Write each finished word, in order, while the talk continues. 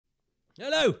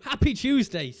Hello, happy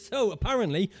Tuesday. So,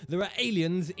 apparently, there are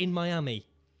aliens in Miami.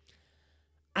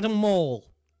 At a mall.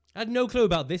 I had no clue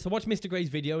about this. I watched Mr. Gray's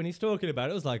video and he's talking about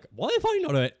it. I was like, why have I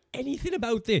not heard anything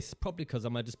about this? Probably because I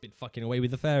might have just been fucking away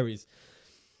with the fairies.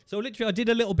 So, literally, I did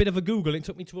a little bit of a Google. It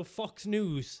took me to a Fox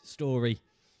News story.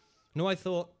 You know, I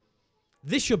thought,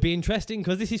 this should be interesting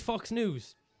because this is Fox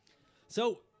News.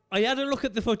 So, I had a look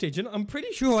at the footage and I'm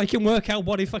pretty sure I can work out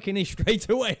what it fucking is straight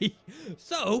away.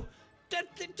 So...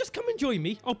 just come and join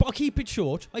me. I'll keep it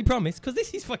short, I promise, because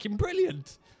this is fucking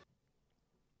brilliant.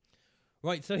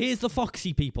 Right, so here's the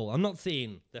foxy people. I'm not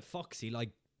saying they're foxy like...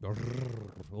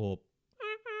 or...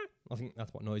 I think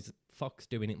that's what noise Fox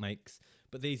doing it makes.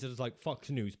 But these are just like Fox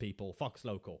News people, Fox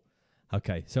Local.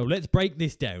 Okay, so let's break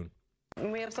this down.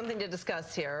 We have something to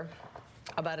discuss here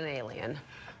about an alien.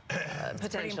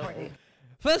 Potentially.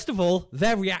 First of all,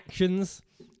 their reactions,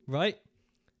 right?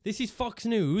 This is Fox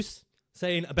News...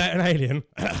 saying about an alien.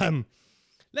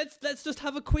 Let's just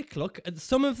have a quick look at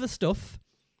some of the stuff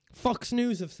Fox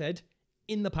News have said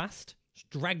in the past. Just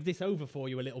drag this over for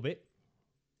you a little bit.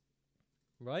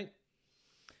 Right?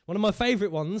 One of my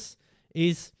favourite ones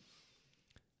is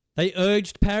they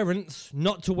urged parents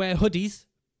not to wear hoodies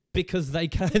because they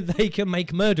can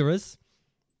make murderers.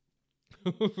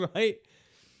 Right?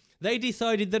 They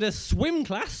decided that a swim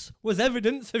class was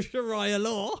evidence of Sharia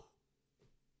law.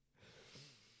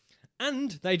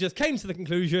 And they just came to the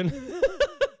conclusion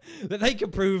that they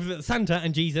could prove that Santa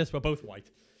and Jesus were both white.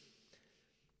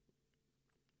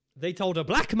 They told a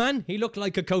black man he looked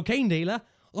like a cocaine dealer.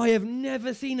 I have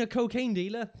never seen a cocaine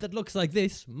dealer that looks like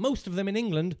this. Most of them in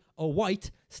England are white,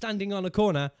 standing on a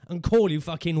corner and call you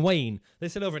fucking Wayne. They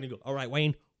sit over and you go, all right,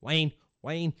 Wayne, Wayne,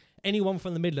 Wayne. Anyone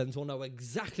from the Midlands will know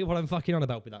exactly what I'm fucking on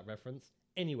about with that reference.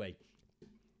 Anyway.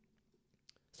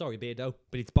 Sorry, Beardo,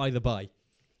 but it's by the by.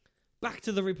 Back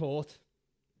to the report.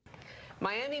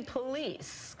 Miami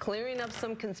police clearing up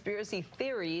some conspiracy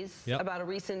theories about a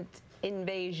recent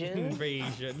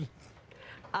invasion.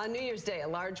 On New Year's Day, a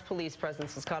large police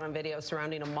presence was caught on video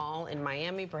surrounding a mall in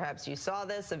Miami. Perhaps you saw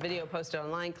this. A video posted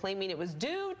online claiming it was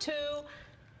due to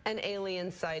an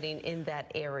alien sighting in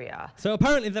that area. So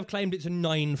apparently they've claimed it's a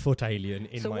 9-foot alien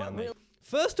in Miami.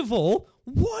 First of all,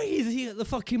 why is he at the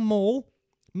fucking mall?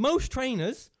 Most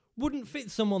trainers wouldn't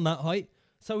fit someone that height.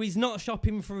 So he's not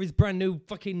shopping for his brand new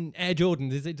fucking Air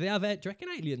Jordans. Do they have Air? Do you reckon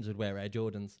aliens would wear Air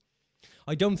Jordans?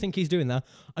 I don't think he's doing that.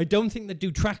 I don't think they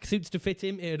do tracksuits to fit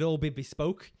him. It'd all be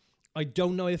bespoke. I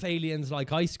don't know if aliens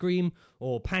like ice cream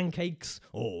or pancakes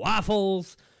or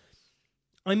waffles.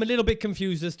 I'm a little bit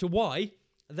confused as to why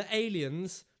the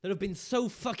aliens that have been so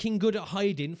fucking good at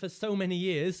hiding for so many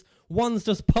years, one's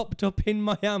just popped up in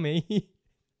Miami.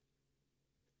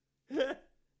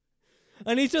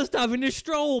 And he's just having a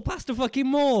stroll past a fucking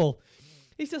mall.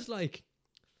 He's just like,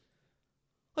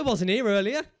 I wasn't here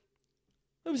earlier.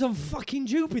 I was on fucking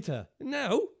Jupiter.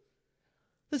 Now,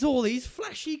 there's all these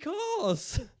flashy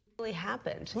cars. What really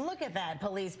happened? Look at that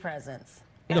police presence.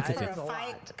 Look at After it. a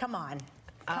fight, come on.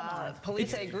 Police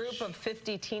say a group of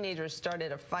 50 teenagers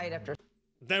started a fight after...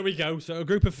 There we go. So a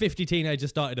group of 50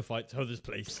 teenagers started a fight. So there's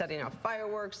police. Setting off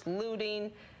fireworks,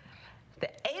 looting. The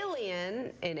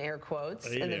alien, in air quotes,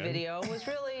 in the video was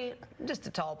really just a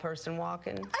tall person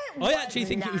walking. I actually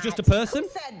think it was just a person. Who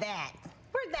said that?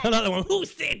 Where'd that Another one. Who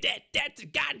said that? That's a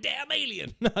goddamn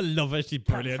alien. I love her. She's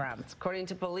brilliant. come from? According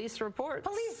to police reports.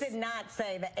 Police did not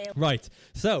say the alien. Right.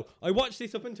 So I watched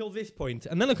this up until this point,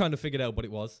 and then I kind of figured out what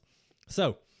it was.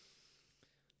 So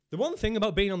the one thing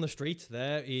about being on the street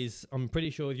there is, I'm pretty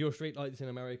sure your street lights in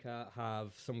America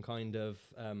have some kind of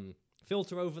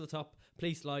filter over the top.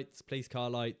 Police lights, police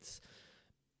car lights,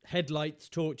 headlights,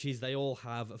 torches, they all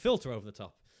have a filter over the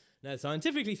top. Now,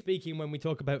 scientifically speaking, when we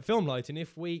talk about film lighting,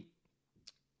 if we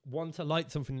want to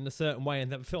light something in a certain way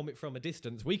and then film it from a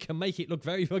distance, we can make it look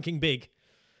very fucking big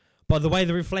by the way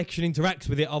the reflection interacts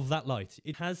with it of that light.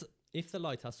 It has, if the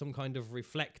light has some kind of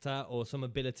reflector or some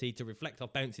ability to reflect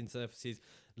off bouncing surfaces,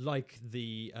 like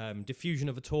the diffusion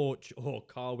of a torch or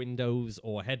car windows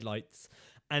or headlights,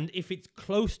 and if it's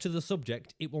close to the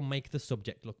subject, it will make the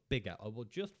subject look bigger. I will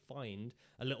just find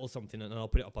a little something and I'll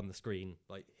put it up on the screen,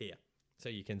 like here, so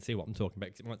you can see what I'm talking about,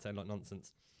 because it might sound like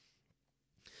nonsense.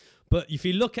 But if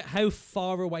you look at how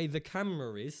far away the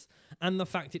camera is, and the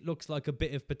fact it looks like a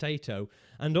bit of potato,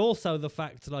 and also the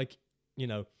fact, like, you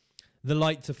know, the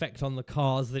light's effect on the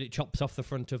cars, that it chops off the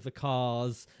front of the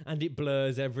cars, and it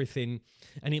blurs everything,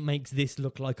 and it makes this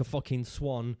look like a fucking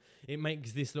swan. It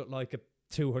makes this look like a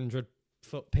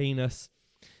 200-foot penis.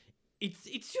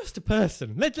 It's just a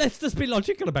person. Let's just be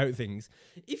logical about things.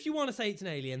 If you want to say it's an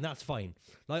alien, that's fine.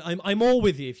 Like I'm all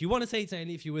with you. If you want to say it's an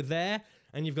alien, if you were there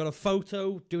and you've got a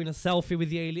photo doing a selfie with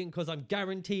the alien, because I'm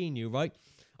guaranteeing you, right?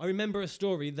 I remember a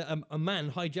story that a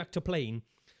man hijacked a plane,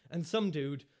 and some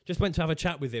dude just went to have a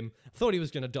chat with him, thought he was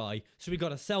going to die, so he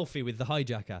got a selfie with the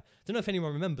hijacker. Don't know if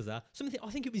anyone remembers that. I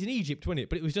think it was in Egypt, wasn't it?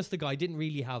 But it was just the guy didn't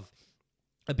really have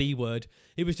a B word.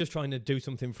 He was just trying to do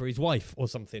something for his wife or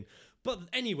something. But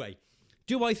anyway,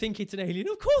 do I think it's an alien?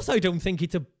 Of course I don't think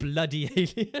it's a bloody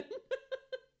alien.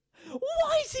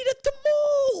 Why is it at the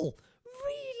mall?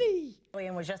 Really?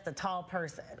 Alien was just a tall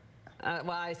person.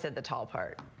 Well, I said the tall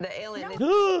part. The alien.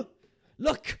 No.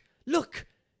 Look.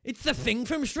 It's the thing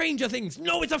from Stranger Things.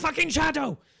 No, it's a fucking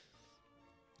shadow.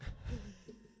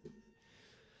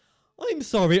 I'm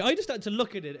sorry. I just had to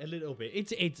look at it a little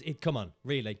bit. Come on,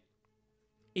 really.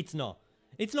 It's not.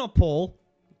 It's not Paul.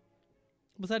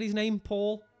 Was that his name,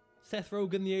 Paul? Seth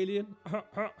Rogen, the alien?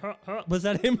 Was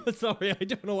that him? Sorry, I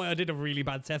don't know why I did a really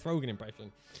bad Seth Rogen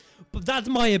impression. But that's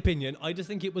my opinion. I just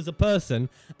think it was a person,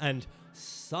 and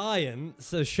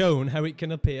science has shown how it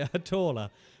can appear taller.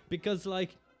 Because,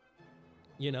 like,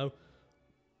 you know,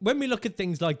 when we look at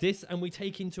things like this and we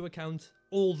take into account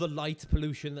all the light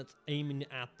pollution that's aiming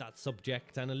at that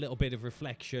subject and a little bit of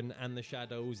reflection and the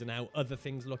shadows and how other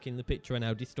things look in the picture and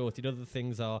how distorted other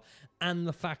things are, and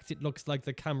the fact it looks like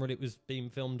the camera it was being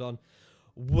filmed on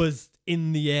was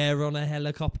in the air on a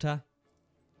helicopter,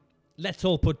 let's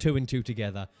all put 2 and 2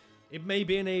 together. It may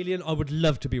be an alien. I would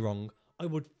love to be wrong. I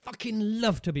would fucking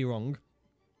love to be wrong.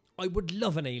 I would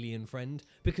love an alien friend,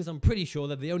 because I'm pretty sure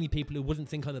they're the only people who wouldn't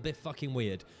think I'm a bit fucking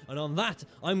weird. And on that,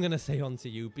 I'm going to say on to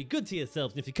you, be good to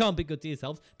yourselves. And if you can't be good to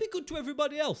yourselves, be good to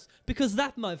everybody else. Because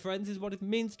that, my friends, is what it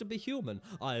means to be human.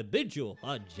 I bid you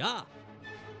adieu.